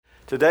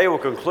Today we'll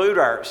conclude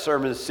our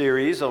sermon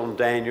series on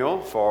Daniel.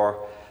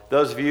 For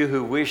those of you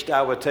who wished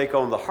I would take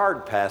on the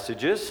hard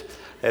passages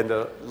and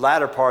the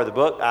latter part of the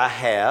book, I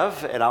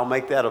have, and I'll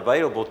make that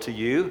available to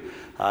you.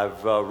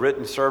 I've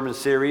written sermon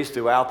series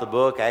throughout the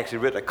book. I actually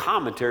written a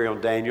commentary on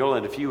Daniel,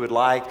 and if you would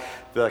like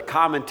the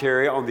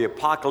commentary on the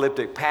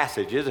apocalyptic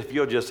passages, if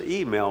you'll just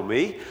email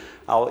me,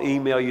 I'll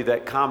email you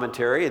that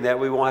commentary, and that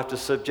we won't have to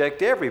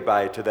subject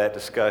everybody to that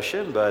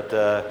discussion.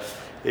 But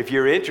if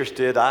you're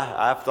interested,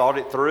 I've thought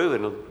it through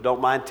and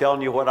don't mind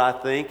telling you what I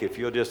think. If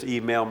you'll just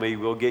email me,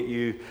 we'll get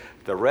you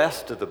the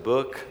rest of the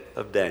book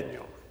of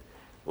Daniel.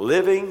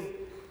 Living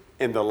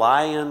in the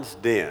lion's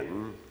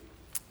den,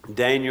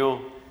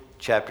 Daniel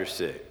chapter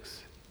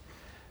 6.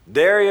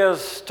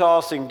 Darius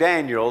tossing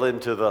Daniel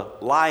into the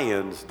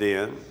lion's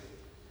den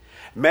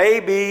may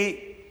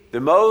be the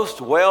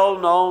most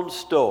well-known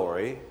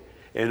story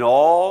in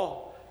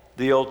all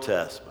the Old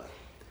Testament.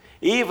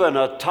 Even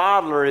a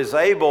toddler is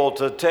able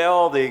to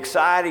tell the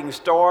exciting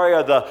story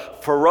of the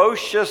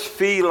ferocious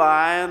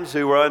felines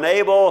who were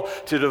unable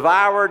to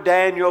devour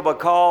Daniel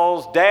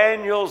because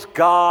Daniel's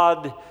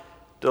God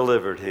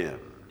delivered him.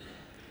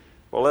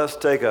 Well, let's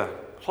take a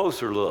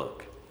closer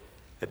look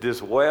at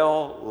this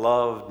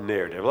well-loved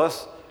narrative.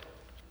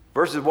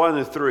 Verses 1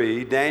 to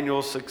 3,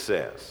 Daniel's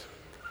success.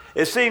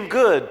 It seemed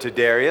good to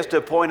Darius to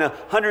appoint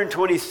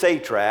 120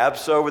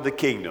 satraps over the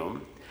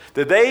kingdom,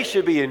 that they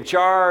should be in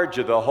charge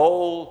of the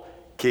whole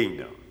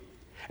kingdom,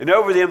 and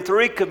over them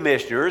 3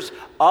 commissioners,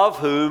 of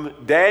whom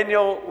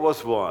Daniel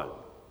was one,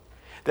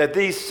 that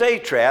these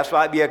satraps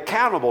might be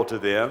accountable to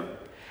them,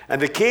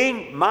 and the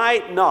king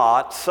might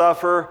not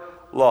suffer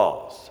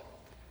loss.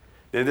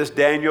 Then this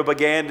Daniel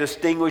began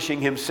distinguishing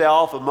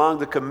himself among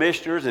the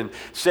commissioners and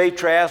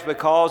satraps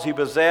because he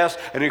possessed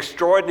an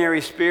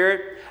extraordinary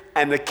spirit,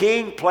 and the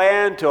king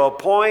planned to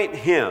appoint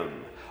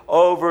him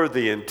over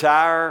the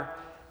entire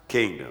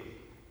kingdom.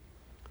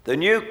 The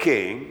new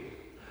king,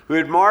 who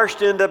had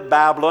marched into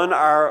Babylon,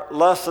 our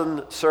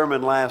lesson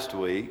sermon last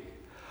week,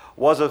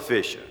 was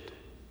efficient.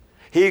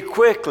 He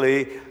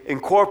quickly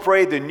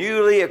incorporated the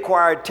newly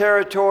acquired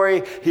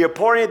territory. He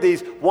appointed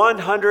these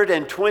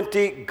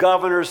 120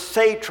 governors,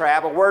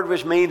 satrap, a word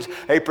which means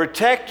a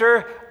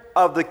protector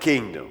of the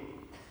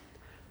kingdom.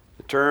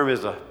 The term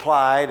is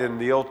applied in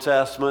the Old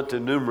Testament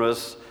to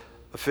numerous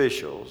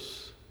officials.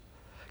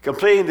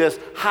 Completing this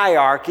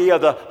hierarchy of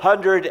the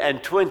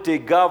 120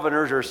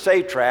 governors or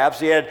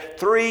satraps, he had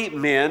 3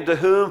 men to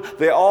whom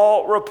they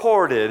all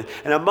reported.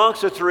 And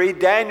amongst the 3,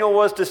 Daniel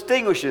was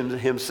distinguishing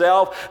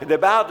himself and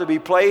about to be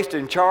placed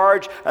in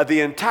charge of the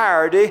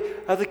entirety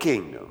of the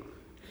kingdom.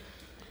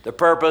 The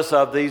purpose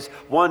of these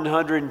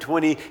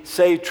 120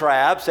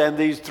 satraps and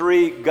these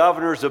 3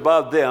 governors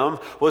above them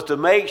was to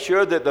make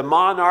sure that the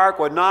monarch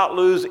would not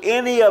lose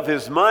any of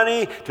his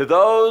money to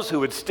those who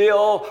would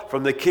steal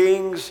from the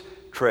king's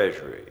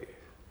treasury.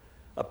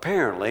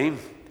 Apparently,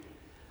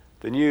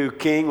 the new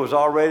king was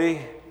already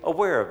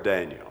aware of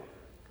Daniel.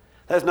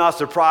 That's not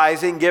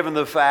surprising given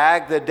the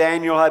fact that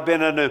Daniel had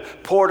been an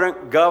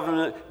important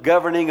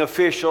governing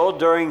official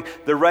during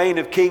the reign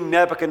of King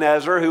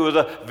Nebuchadnezzar, who was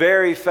a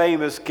very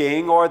famous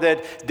king, or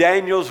that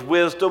Daniel's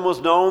wisdom was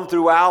known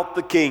throughout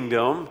the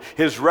kingdom.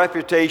 His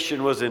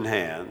reputation was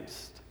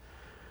enhanced.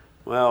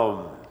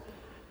 Well,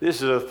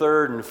 this is the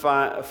third and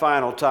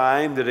final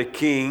time that a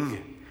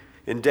king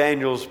in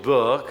Daniel's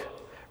book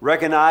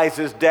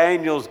recognizes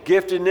Daniel's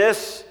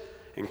giftedness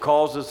and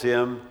causes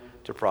him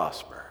to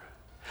prosper.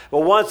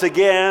 But once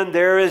again,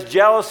 there is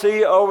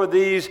jealousy over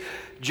these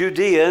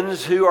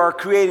Judeans who are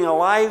creating a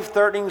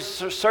life-threatening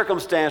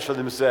circumstance for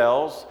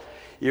themselves.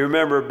 You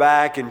remember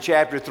back in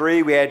chapter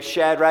 3, we had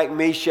Shadrach,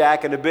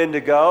 Meshach, and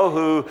Abednego,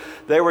 who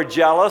they were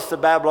jealous. The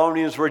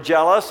Babylonians were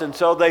jealous, and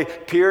so they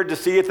peered to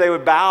see if they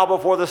would bow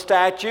before the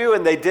statue,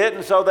 and they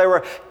didn't, so they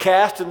were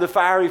cast in the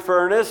fiery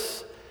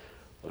furnace.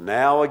 Well,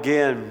 now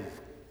again,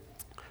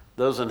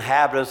 those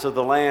inhabitants of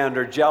the land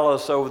are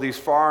jealous over these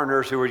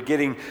foreigners who are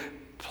getting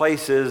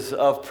places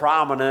of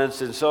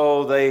prominence, and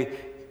so they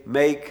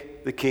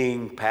make the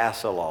king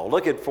pass a law.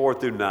 Look at 4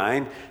 through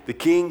 9. The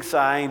king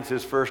signs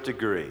his first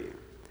decree.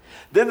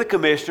 Then the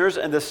commissioners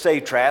and the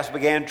satraps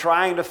began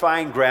trying to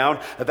find ground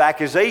of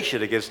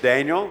accusation against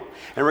Daniel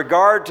in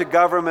regard to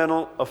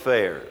governmental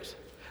affairs.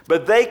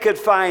 But they could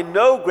find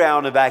no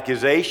ground of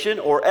accusation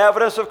or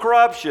evidence of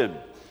corruption,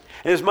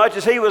 inasmuch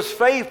as he was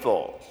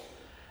faithful,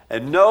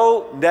 and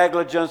no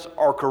negligence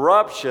or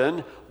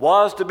corruption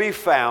was to be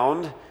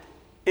found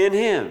in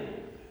him.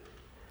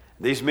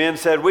 These men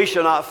said, "We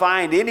shall not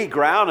find any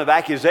ground of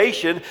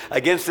accusation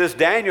against this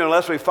Daniel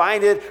unless we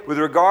find it with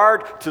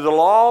regard to the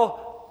law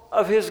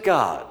of his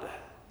God."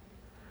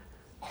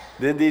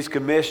 Then these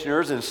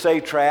commissioners and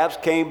satraps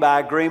came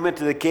by agreement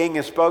to the king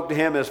and spoke to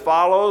him as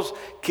follows: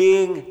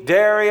 "King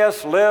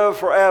Darius, live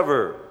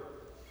forever.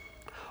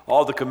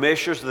 All the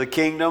commissioners of the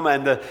kingdom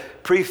and the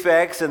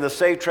prefects and the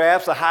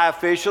satraps, the high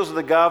officials and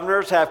the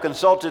governors have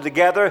consulted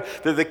together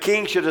that the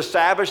king should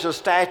establish a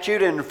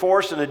statute and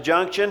enforce an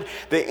injunction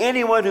that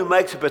anyone who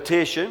makes a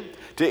petition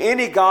to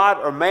any god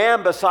or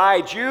man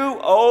besides you,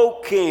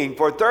 O king,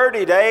 for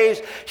 30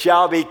 days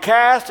shall be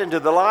cast into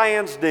the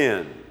lion's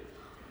den.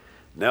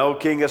 No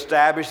king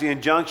established the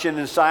injunction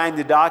and signed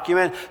the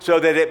document so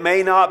that it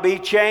may not be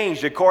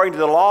changed according to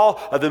the law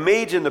of the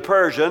Medes and the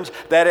Persians,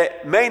 that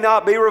it may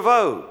not be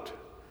revoked.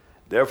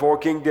 Therefore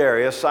King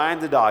Darius signed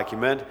the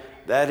document,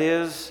 that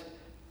is,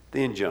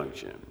 the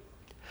injunction.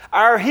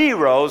 Our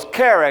hero's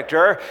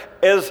character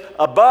is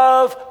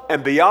above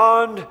and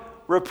beyond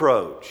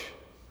reproach.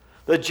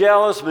 The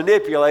jealous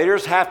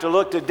manipulators have to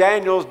look to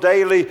Daniel's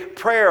daily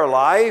prayer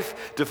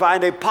life to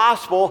find a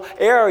possible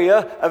area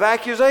of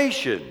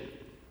accusation.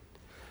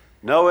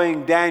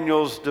 Knowing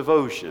Daniel's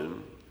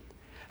devotion,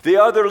 the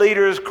other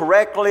leaders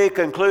correctly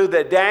conclude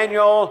that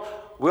Daniel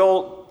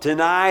will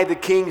deny the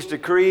king's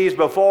decrees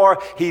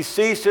before he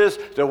ceases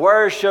to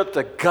worship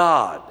the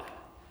God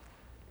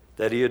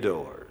that he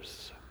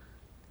adores.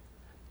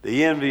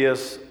 The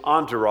envious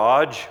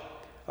entourage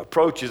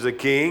approaches the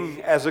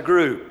king as a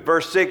group.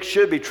 Verse 6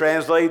 should be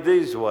translated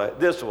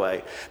this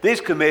way.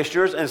 These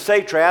commissioners and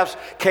satraps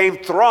came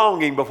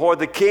thronging before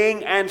the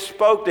king and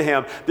spoke to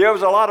him. There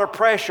was a lot of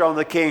pressure on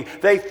the king.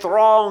 They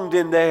thronged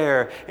in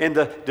there in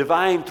the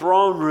divine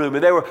throne room,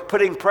 and they were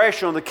putting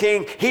pressure on the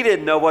king. He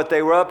didn't know what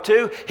they were up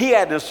to. He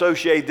hadn't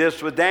associated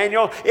this with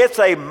Daniel. It's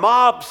a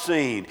mob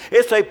scene.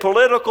 It's a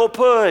political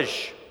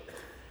push.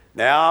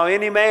 Now,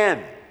 any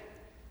man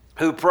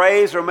who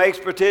prays or makes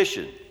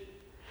petition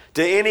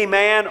to any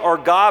man or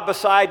god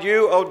beside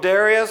you, O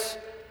Darius,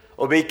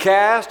 will be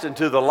cast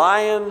into the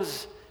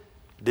lion's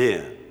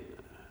den.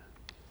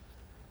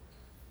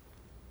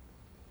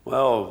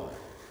 Well,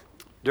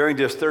 during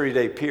this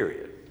 30-day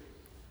period,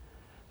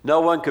 no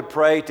one could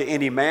pray to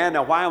any man.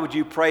 Now, why would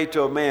you pray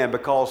to a man?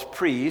 Because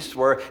priests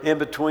were in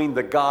between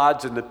the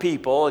gods and the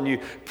people, and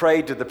you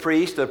prayed to the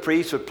priest would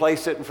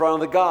place it in front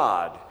of the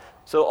god.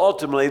 So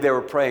ultimately, they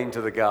were praying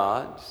to the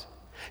gods.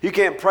 You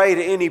can't pray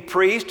to any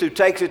priest who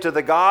takes it to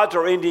the gods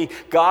or any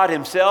god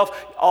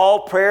himself. All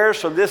prayers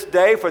from this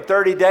day for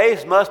 30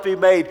 days must be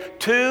made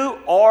to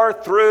or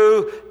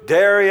through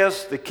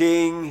Darius the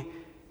king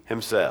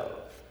himself.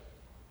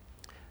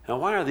 Now,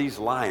 why are these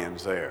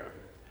lions there?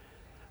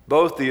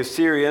 Both the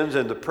Assyrians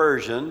and the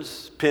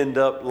Persians pinned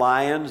up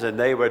lions, and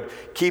they would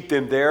keep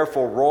them there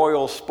for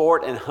royal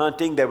sport and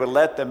hunting. They would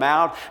let them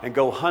out and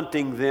go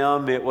hunting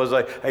them. It was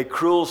a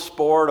cruel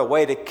sport, a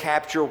way to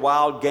capture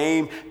wild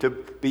game to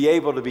be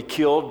able to be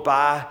killed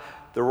by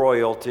the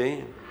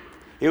royalty.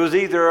 It was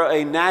either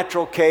a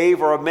natural cave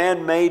or a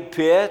man-made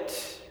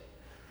pit.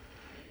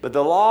 But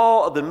the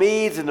law of the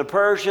Medes and the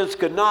Persians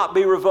could not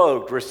be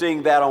revoked. We're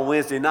seeing that on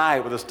Wednesday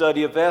night with the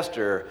study of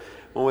Esther,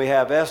 when we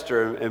have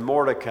Esther and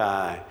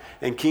Mordecai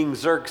and King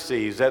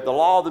Xerxes, that the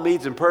law of the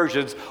Medes and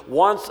Persians,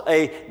 once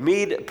a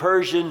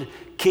Mede-Persian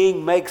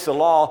king makes a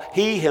law,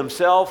 he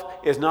himself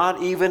is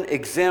not even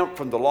exempt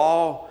from the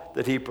law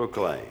that he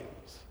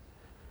proclaims.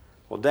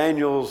 Well,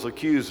 Daniel's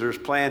accusers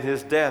planned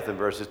his death in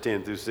verses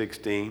 10 through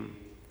 16.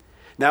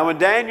 Now, when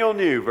Daniel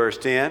knew, verse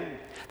 10,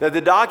 that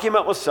the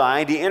document was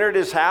signed, he entered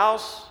his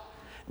house.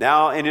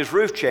 Now, in his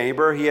roof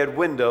chamber, he had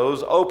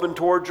windows open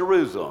toward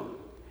Jerusalem.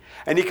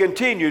 And he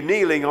continued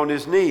kneeling on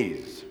his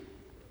knees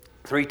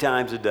 3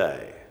 times a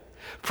day,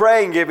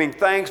 praying, giving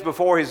thanks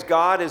before his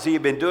God as he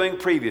had been doing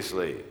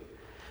previously.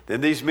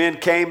 Then these men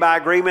came by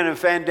agreement and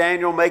found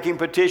Daniel making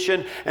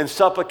petition and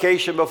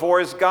supplication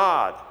before his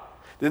God.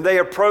 Then they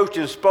approached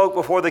and spoke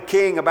before the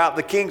king about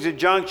the king's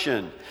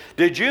injunction.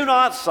 Did you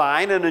not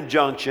sign an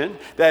injunction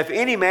that if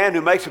any man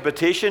who makes a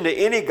petition to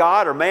any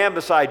god or man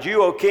beside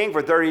you, O king,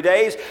 for 30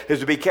 days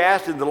is to be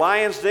cast in the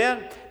lion's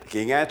den? The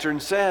king answered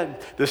and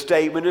said, the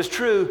statement is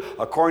true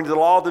according to the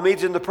law of the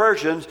Medes and the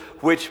Persians,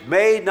 which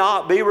may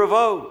not be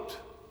revoked.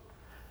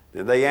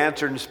 Then they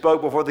answered and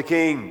spoke before the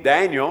king,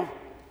 Daniel,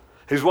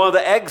 who's one of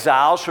the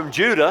exiles from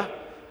Judah,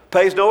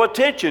 pays no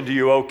attention to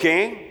you, O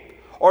king,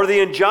 or the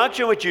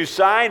injunction which you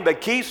signed,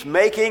 but keeps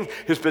making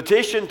his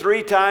petition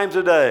 3 times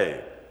a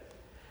day.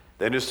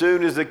 Then as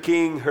soon as the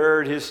king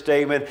heard his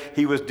statement,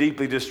 he was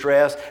deeply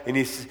distressed, and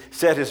he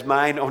set his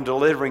mind on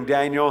delivering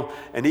Daniel,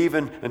 and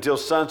even until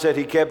sunset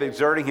he kept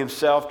exerting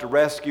himself to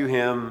rescue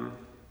him.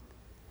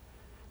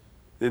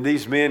 Then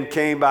these men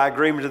came by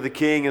agreement to the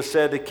king and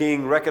said to the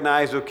king,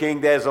 recognize, O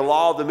king, that as the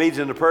law of the Medes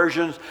and the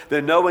Persians,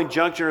 that no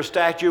injunction or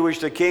statute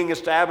which the king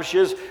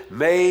establishes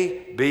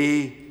may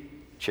be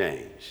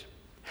changed.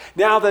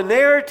 Now the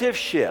narrative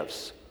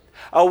shifts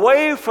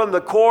away from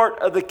the court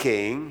of the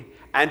king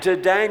and to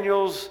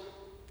Daniel's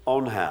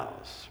own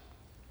house.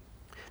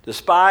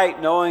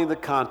 Despite knowing the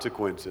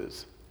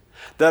consequences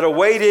that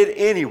awaited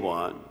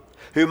anyone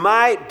who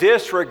might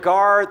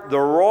disregard the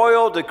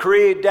royal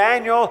decree,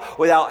 Daniel,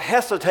 without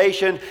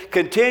hesitation,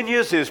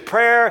 continues his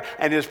prayer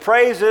and his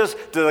praises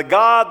to the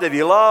God that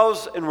he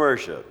loves and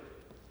worships.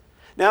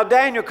 Now,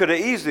 Daniel could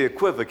have easily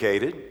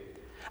equivocated.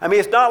 I mean,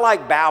 it's not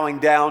like bowing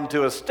down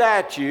to a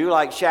statue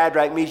like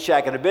Shadrach,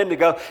 Meshach, and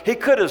Abednego. He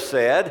could have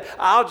said,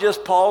 I'll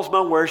just pause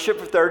my worship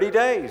for 30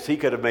 days. He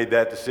could have made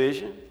that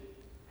decision.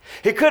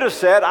 He could have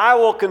said, I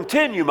will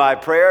continue my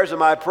prayers and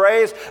my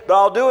praise, but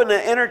I'll do it in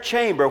the inner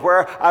chamber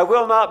where I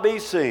will not be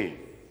seen.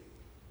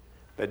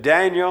 But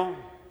Daniel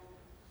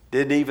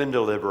didn't even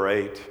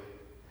deliberate.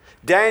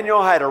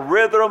 Daniel had a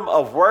rhythm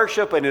of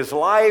worship in his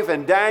life,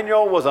 and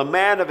Daniel was a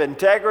man of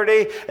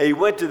integrity. He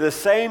went to the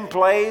same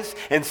place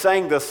and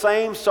sang the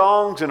same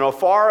songs in a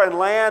foreign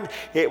land.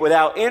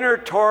 Without inner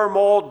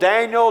turmoil,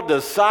 Daniel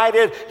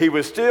decided he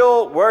would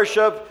still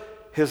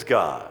worship his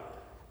God.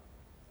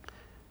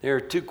 There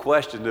are two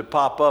questions that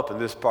pop up in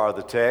this part of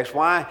the text.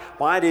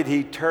 Why did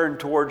he turn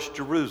towards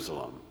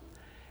Jerusalem?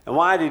 And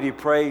why did he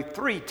pray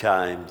 3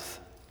 times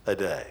a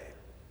day?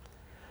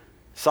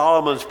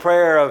 Solomon's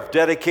prayer of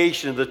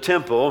dedication of the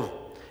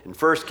temple, in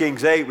 1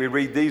 Kings 8, we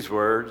read these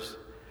words,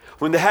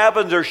 when the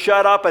heavens are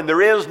shut up and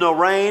there is no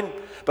rain,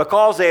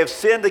 because they have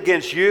sinned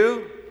against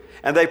you,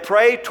 and they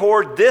pray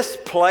toward this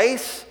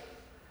place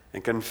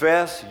and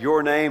confess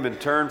your name and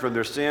turn from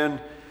their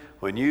sin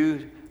when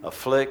you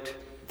afflict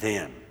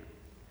them.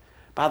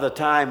 By the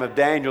time of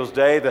Daniel's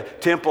day, the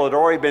temple had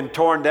already been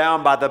torn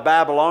down by the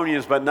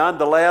Babylonians, but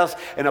nonetheless,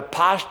 in a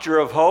posture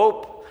of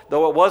hope,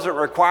 though it wasn't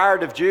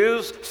required of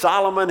Jews,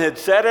 Solomon had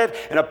said it,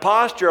 in a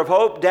posture of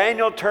hope,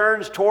 Daniel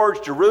turns towards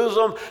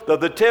Jerusalem, though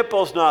the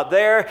temple's not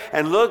there,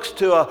 and looks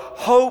to a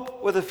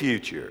hope with a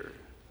future.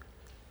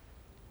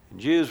 And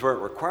Jews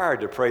weren't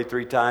required to pray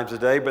 3 times a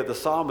day, but the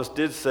psalmist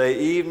did say,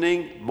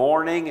 evening,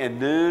 morning, and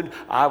noon,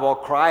 I will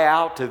cry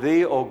out to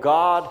thee, O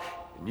God,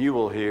 and you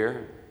will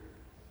hear.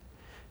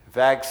 In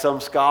fact,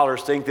 some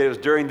scholars think that it was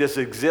during this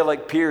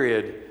exilic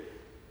period,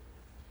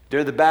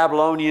 during the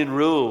Babylonian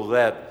rule,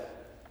 that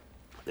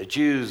the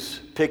Jews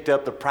picked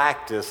up the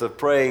practice of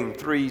praying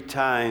 3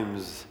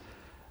 times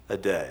a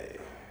day.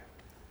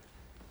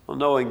 Well,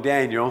 knowing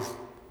Daniel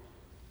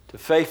to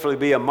faithfully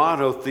be a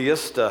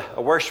monotheist, a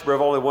worshiper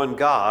of only one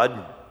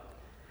God,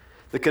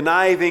 the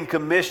conniving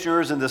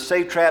commissioners and the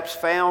satraps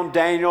found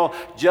Daniel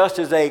just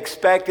as they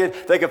expected.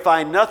 They could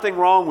find nothing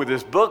wrong with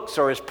his books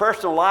or his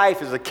personal life,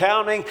 his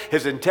accounting,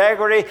 his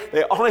integrity.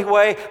 The only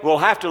way we'll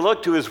have to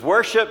look to his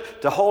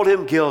worship to hold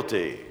him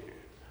guilty.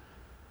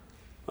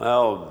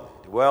 Well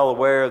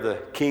aware of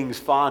the king's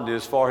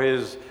fondness for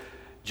his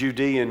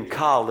Judean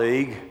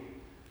colleague,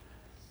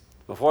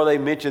 before they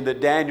mentioned that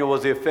Daniel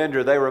was the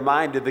offender, they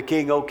reminded the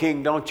king, O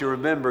king, don't you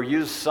remember,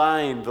 you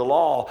signed the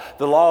law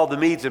of the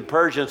Medes and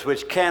Persians,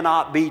 which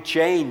cannot be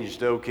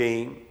changed, O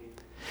king.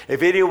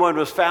 If anyone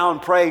was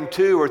found praying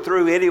to or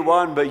through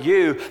anyone but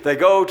you, they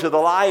go to the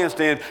lion's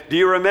den. Do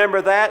you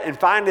remember that? And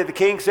finally the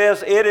king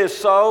says, it is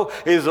so.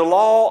 It is the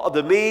law of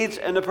the Medes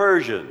and the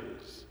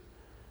Persians.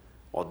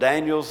 Well,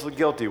 Daniel's the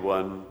guilty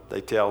one,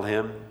 they tell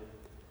him.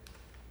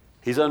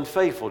 He's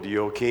unfaithful to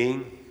you, O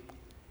king.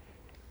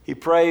 He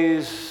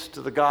prays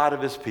to the God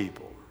of his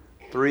people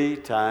 3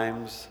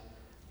 times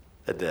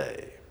a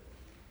day.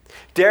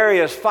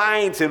 Darius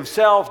finds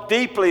himself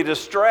deeply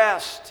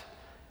distressed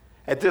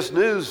at this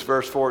news,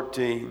 verse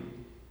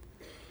 14.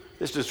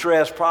 This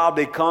distress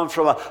probably comes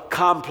from a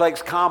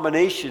complex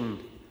combination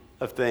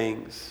of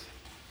things.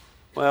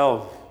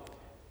 Well,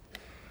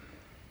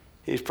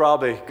 he's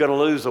probably going to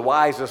lose the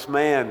wisest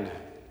man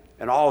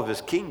in all of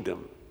his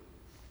kingdom.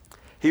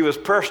 He was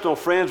personal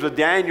friends with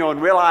Daniel and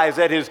realized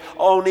that his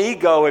own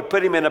ego had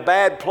put him in a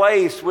bad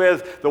place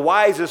with the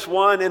wisest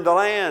one in the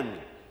land.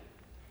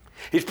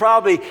 He's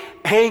probably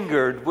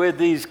angered with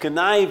these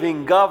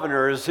conniving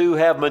governors who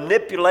have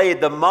manipulated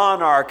the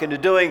monarch into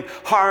doing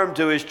harm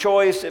to his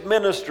choice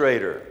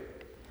administrator.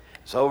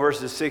 So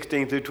verses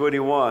 16 through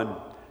 21,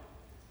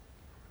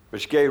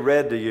 which Gay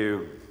read to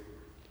you,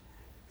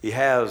 he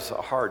has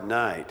a hard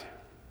night.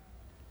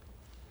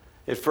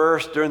 At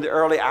first, during the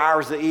early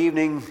hours of the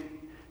evening,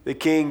 the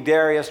king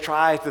Darius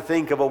tries to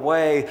think of a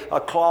way,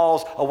 a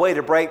clause, a way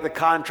to break the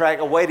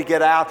contract, a way to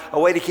get out, a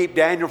way to keep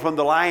Daniel from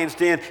the lion's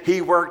den. He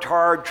worked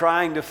hard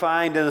trying to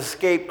find an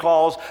escape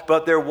clause,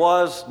 but there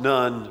was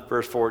none,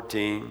 verse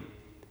 14.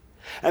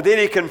 And then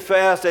he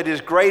confessed that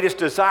his greatest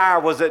desire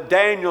was that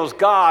Daniel's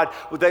God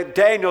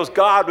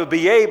would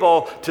be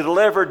able to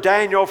deliver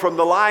Daniel from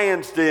the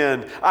lion's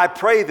den. I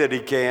pray that he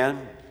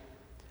can.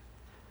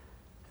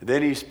 And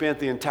then he spent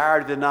the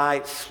entirety of the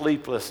night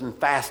sleepless and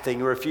fasting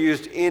and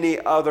refused any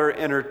other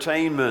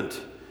entertainment.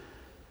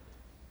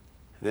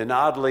 Then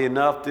oddly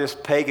enough, this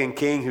pagan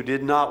king who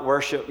did not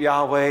worship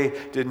Yahweh,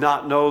 did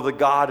not know the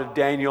God of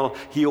Daniel,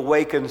 he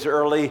awakens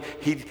early.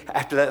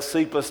 After that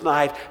sleepless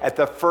night, at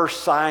the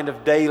first sign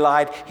of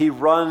daylight, he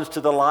runs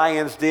to the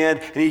lion's den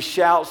and he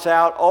shouts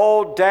out,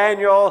 "Oh,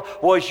 Daniel,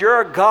 was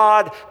your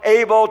God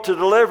able to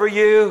deliver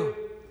you?"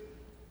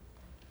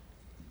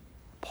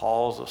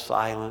 Pause of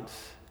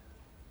silence.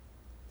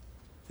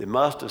 It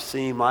must have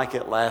seemed like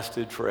it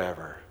lasted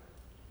forever.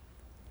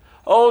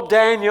 "Oh,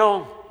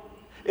 Daniel,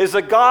 is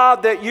the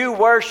God that you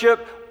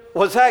worship,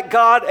 was that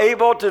God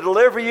able to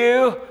deliver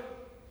you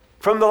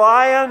from the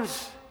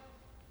lions?"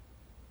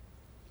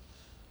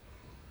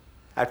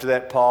 After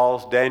that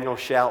pause, Daniel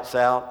shouts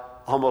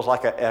out, almost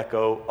like an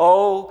echo,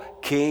 "O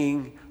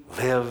King,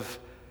 live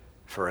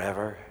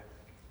forever."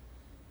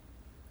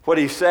 What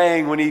he's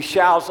saying when he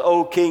shouts,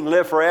 "O King,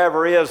 live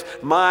forever," is,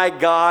 my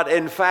God,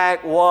 in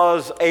fact,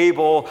 was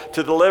able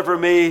to deliver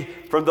me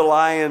from the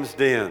lion's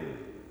den.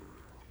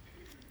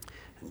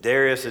 And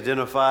Darius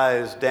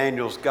identifies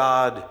Daniel's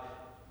God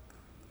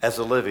as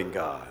a living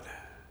God.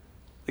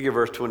 Look at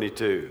verse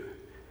 22.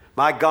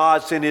 My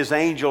God sent his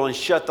angel and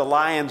shut the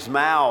lions'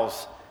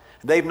 mouths.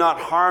 They've not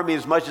harmed me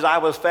as much as I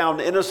was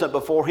found innocent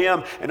before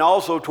him, and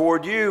also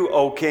toward you,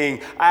 O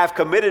King. I have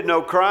committed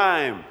no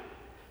crime.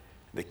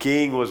 The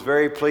king was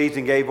very pleased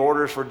and gave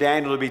orders for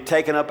Daniel to be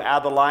taken up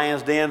out of the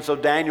lion's den. So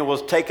Daniel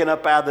was taken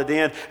up out of the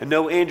den, and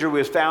no injury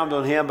was found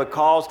on him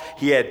because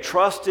he had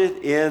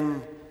trusted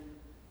in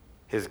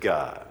his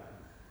God.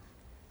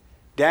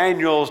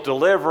 Daniel's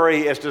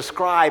delivery is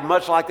described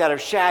much like that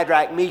of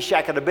Shadrach,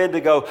 Meshach, and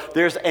Abednego.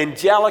 There's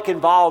angelic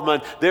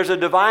involvement. There's a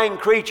divine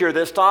creature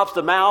that stops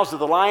the mouths of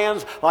the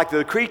lions, like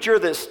the creature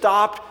that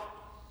stopped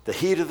the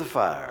heat of the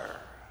fire.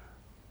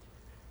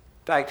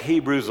 In fact,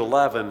 Hebrews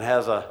 11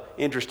 has an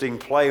interesting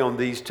play on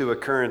these two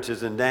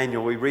occurrences in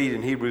Daniel. We read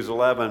in Hebrews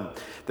 11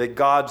 that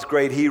God's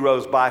great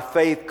heroes by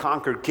faith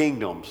conquered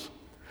kingdoms,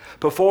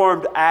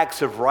 performed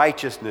acts of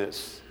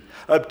righteousness,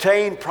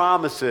 obtained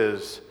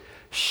promises,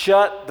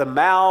 shut the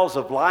mouths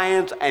of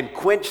lions, and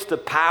quenched the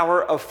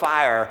power of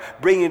fire,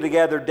 bringing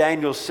together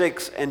Daniel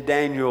 6 and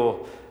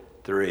Daniel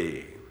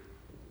 3.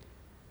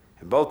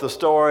 In both the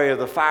story of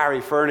the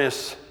fiery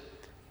furnace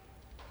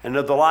and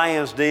of the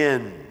lion's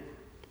den,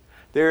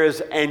 there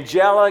is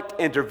angelic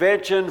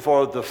intervention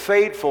for the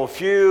faithful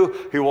few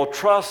who will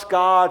trust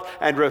God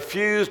and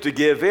refuse to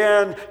give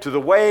in to the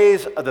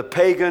ways of the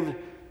pagan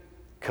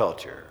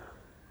culture.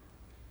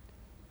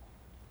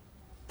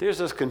 There's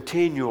this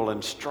continual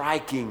and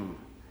striking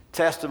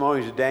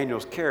testimony to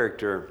Daniel's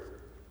character.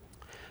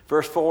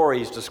 Verse 4,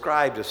 he's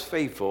described as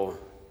faithful.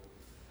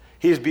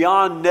 He's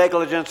beyond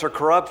negligence or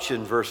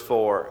corruption, verse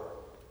 4.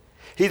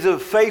 He's a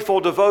faithful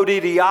devotee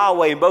to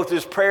Yahweh in both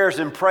his prayers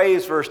and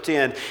praise, verse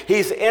 10.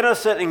 He's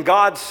innocent in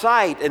God's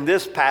sight in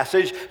this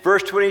passage,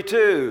 verse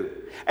 22.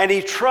 And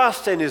he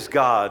trusts in his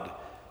God,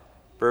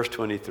 verse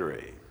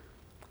 23.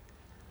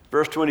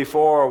 Verse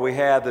 24, we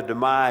have the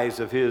demise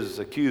of his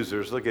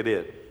accusers. Look at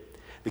it.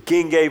 The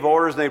king gave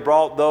orders, and they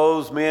brought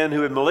those men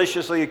who had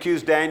maliciously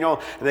accused Daniel,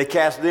 and they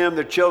cast them,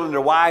 their children, their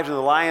wives in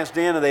the lion's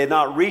den, and they had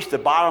not reached the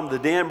bottom of the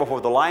den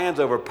before the lions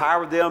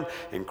overpowered them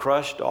and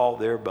crushed all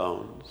their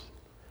bones.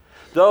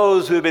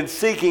 Those who have been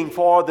seeking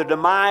for the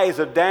demise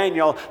of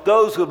Daniel,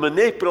 those who have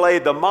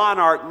manipulated the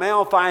monarch,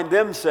 now find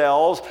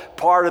themselves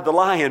part of the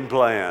lion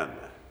plan.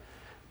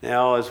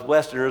 Now, as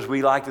Westerners,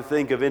 we like to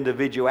think of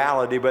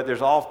individuality, but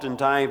there's often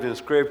times in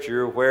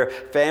Scripture where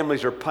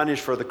families are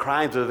punished for the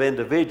crimes of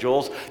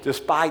individuals,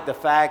 despite the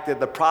fact that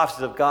the prophets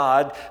of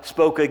God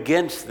spoke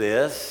against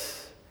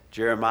this,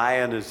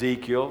 Jeremiah and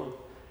Ezekiel.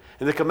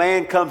 And the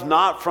command comes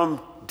not from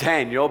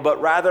Daniel,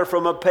 but rather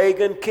from a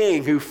pagan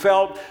king who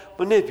felt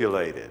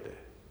manipulated.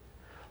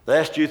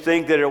 Lest you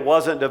think that it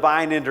wasn't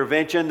divine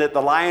intervention, that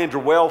the lions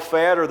were well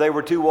fed, or they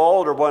were too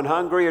old, or weren't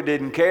hungry, or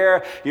didn't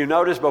care. You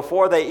notice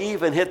before they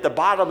even hit the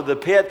bottom of the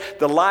pit,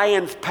 the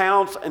lions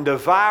pounce and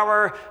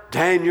devour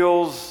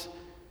Daniel's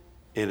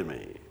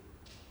enemy.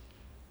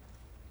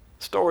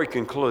 The story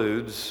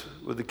concludes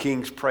with the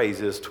king's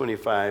praises,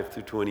 25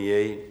 through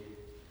 28.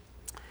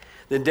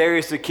 Then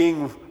Darius the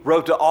king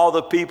wrote to all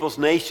the peoples,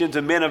 nations,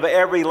 and men of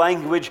every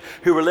language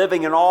who were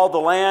living in all the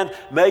land,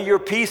 "May your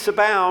peace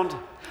abound.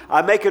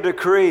 I make a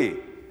decree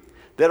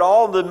that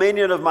all the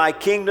dominion of my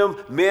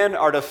kingdom men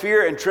are to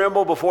fear and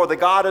tremble before the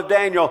God of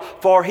Daniel,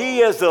 for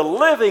he is the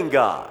living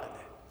God."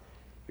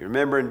 You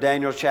remember in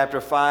Daniel chapter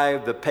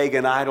 5, the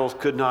pagan idols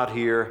could not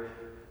hear.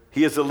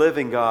 He is the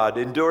living God,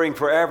 enduring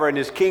forever, and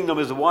his kingdom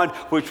is the one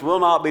which will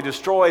not be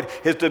destroyed.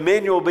 His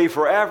dominion will be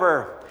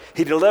forever.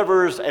 He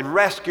delivers and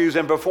rescues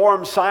and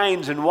performs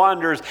signs and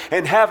wonders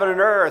in heaven and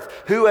earth.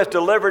 Who has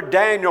delivered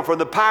Daniel from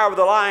the power of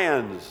the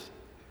lions?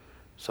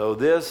 So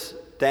this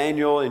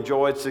Daniel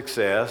enjoyed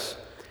success.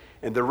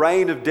 In the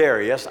reign of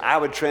Darius, I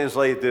would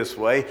translate it this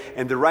way,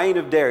 in the reign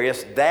of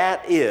Darius,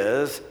 that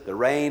is the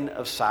reign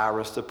of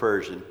Cyrus the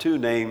Persian. Two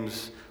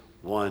names,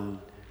 one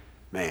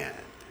man.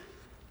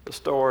 The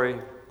story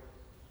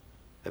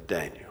of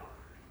Daniel.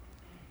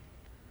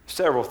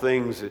 Several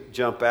things that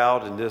jump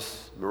out in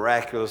this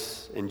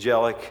miraculous,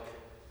 angelic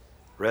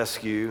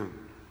rescue.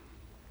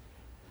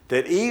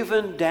 That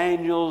even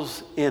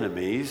Daniel's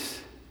enemies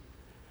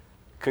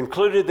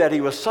concluded that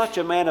he was such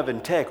a man of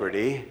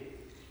integrity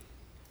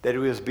that he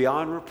was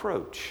beyond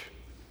reproach.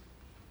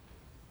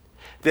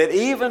 That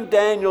even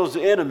Daniel's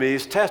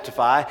enemies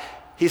testify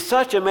he's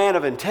such a man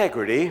of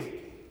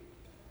integrity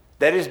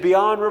that he's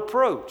beyond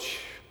reproach.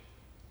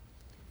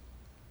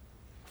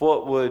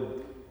 What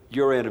would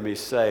your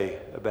enemies say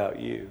about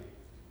you?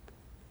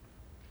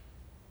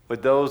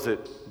 Would those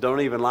that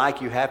don't even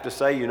like you have to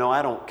say, you know,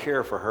 I don't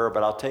care for her,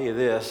 but I'll tell you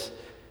this,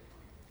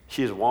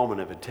 she's a woman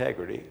of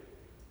integrity.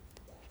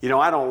 You know,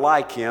 I don't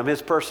like him.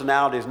 His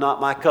personality is not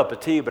my cup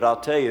of tea, but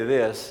I'll tell you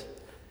this.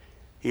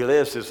 He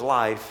lives his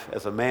life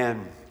as a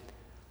man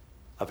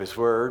of his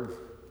word.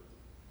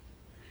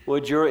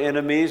 would your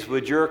enemies,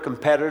 would your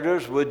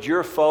competitors, would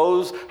your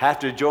foes have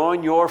to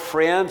join your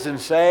friends in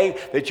saying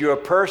that you're a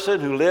person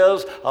who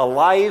lives a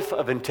life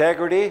of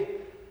integrity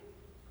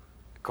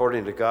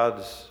according to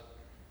God's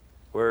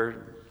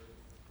word?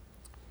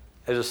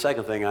 There's a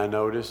second thing I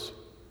noticed.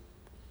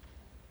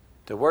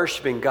 The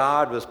worshiping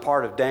God was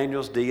part of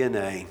Daniel's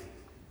DNA.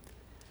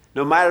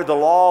 No matter the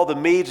law, the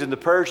Medes and the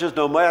Persians,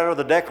 no matter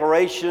the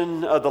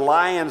declaration of the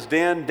lion's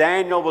den,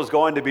 Daniel was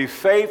going to be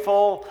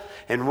faithful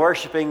in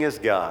worshiping his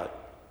God.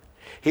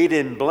 He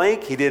didn't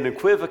blink. He didn't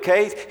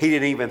equivocate. He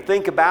didn't even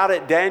think about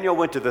it. Daniel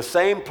went to the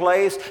same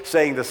place,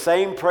 saying the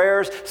same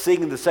prayers,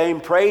 singing the same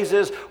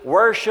praises.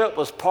 Worship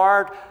was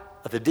part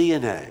of the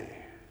DNA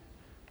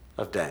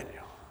of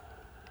Daniel.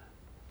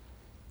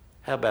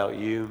 How about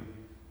you?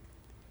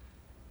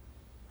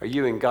 Are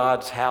you in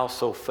God's house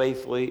so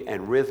faithfully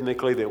and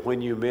rhythmically that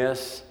when you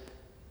miss,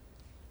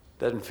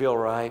 doesn't feel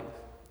right,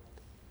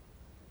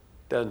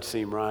 doesn't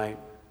seem right?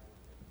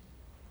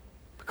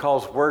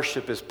 Because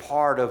worship is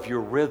part of your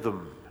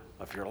rhythm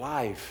of your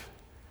life.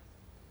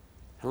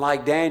 And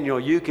like Daniel,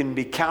 you can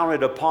be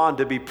counted upon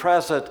to be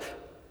present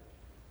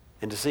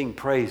and to sing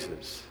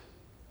praises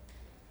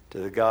to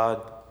the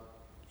God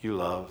you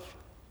love.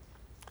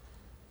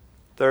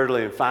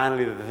 Thirdly and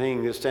finally, the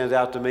thing that stands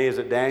out to me is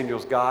that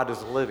Daniel's God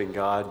is a living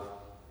God.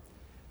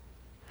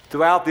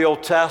 Throughout the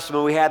Old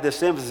Testament, we had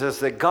this emphasis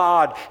that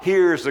God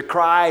hears the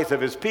cries of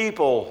his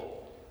people,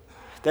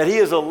 that he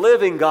is a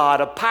living God,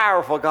 a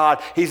powerful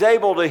God. He's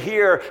able to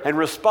hear and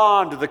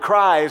respond to the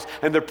cries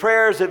and the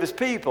prayers of his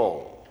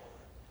people.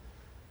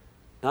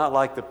 Not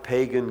like the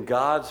pagan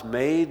gods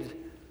made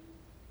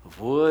of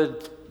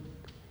wood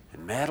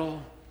and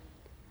metal.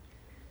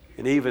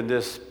 And even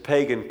this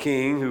pagan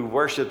king who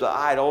worshiped the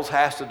idols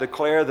has to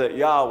declare that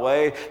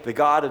Yahweh, the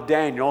God of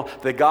Daniel,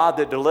 the God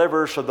that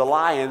delivers from the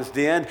lion's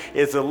den,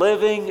 is a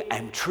living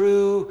and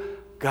true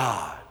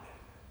God.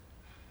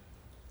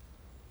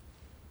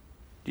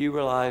 Do you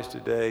realize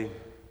today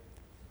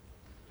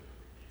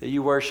that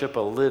you worship a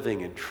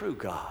living and true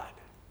God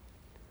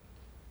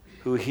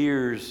who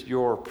hears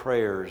your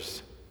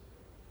prayers,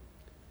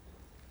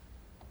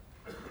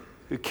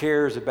 who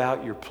cares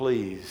about your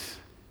pleas,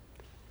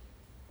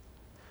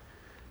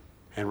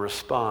 and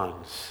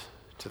responds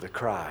to the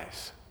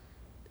cries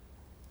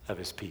of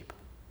his people?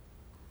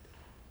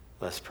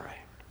 Let's pray.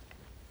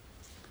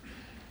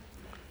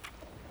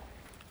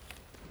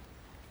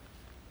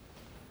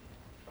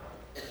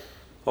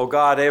 Oh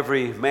God,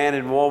 every man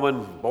and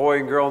woman, boy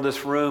and girl in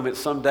this room at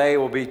some day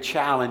will be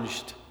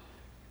challenged.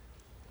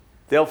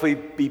 They'll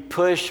be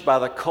pushed by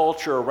the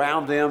culture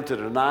around them to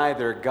deny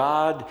their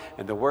God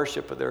and the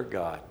worship of their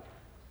God.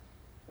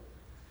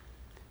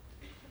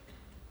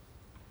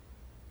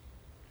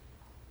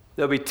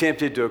 They'll be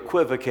tempted to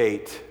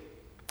equivocate,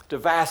 to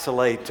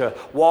vacillate, to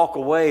walk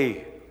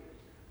away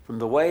from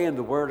the way and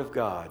the Word of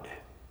God.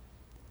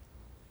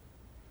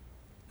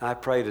 I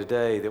pray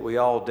today that we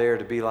all dare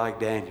to be like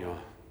Daniel,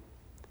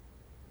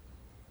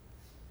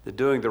 that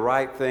doing the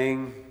right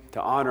thing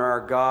to honor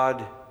our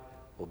God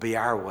will be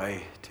our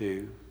way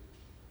too.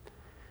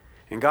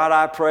 And God,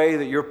 I pray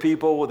that your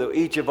people, that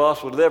each of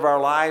us would live our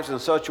lives in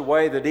such a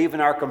way that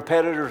even our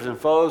competitors and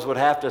foes would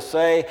have to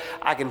say,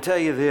 I can tell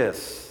you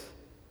this.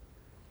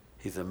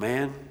 He's a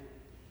man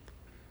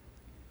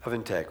of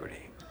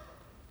integrity.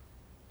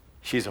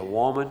 She's a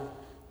woman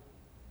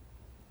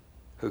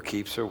who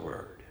keeps her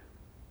word.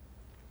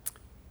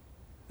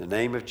 In the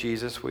name of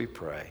Jesus we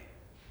pray.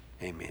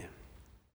 Amen.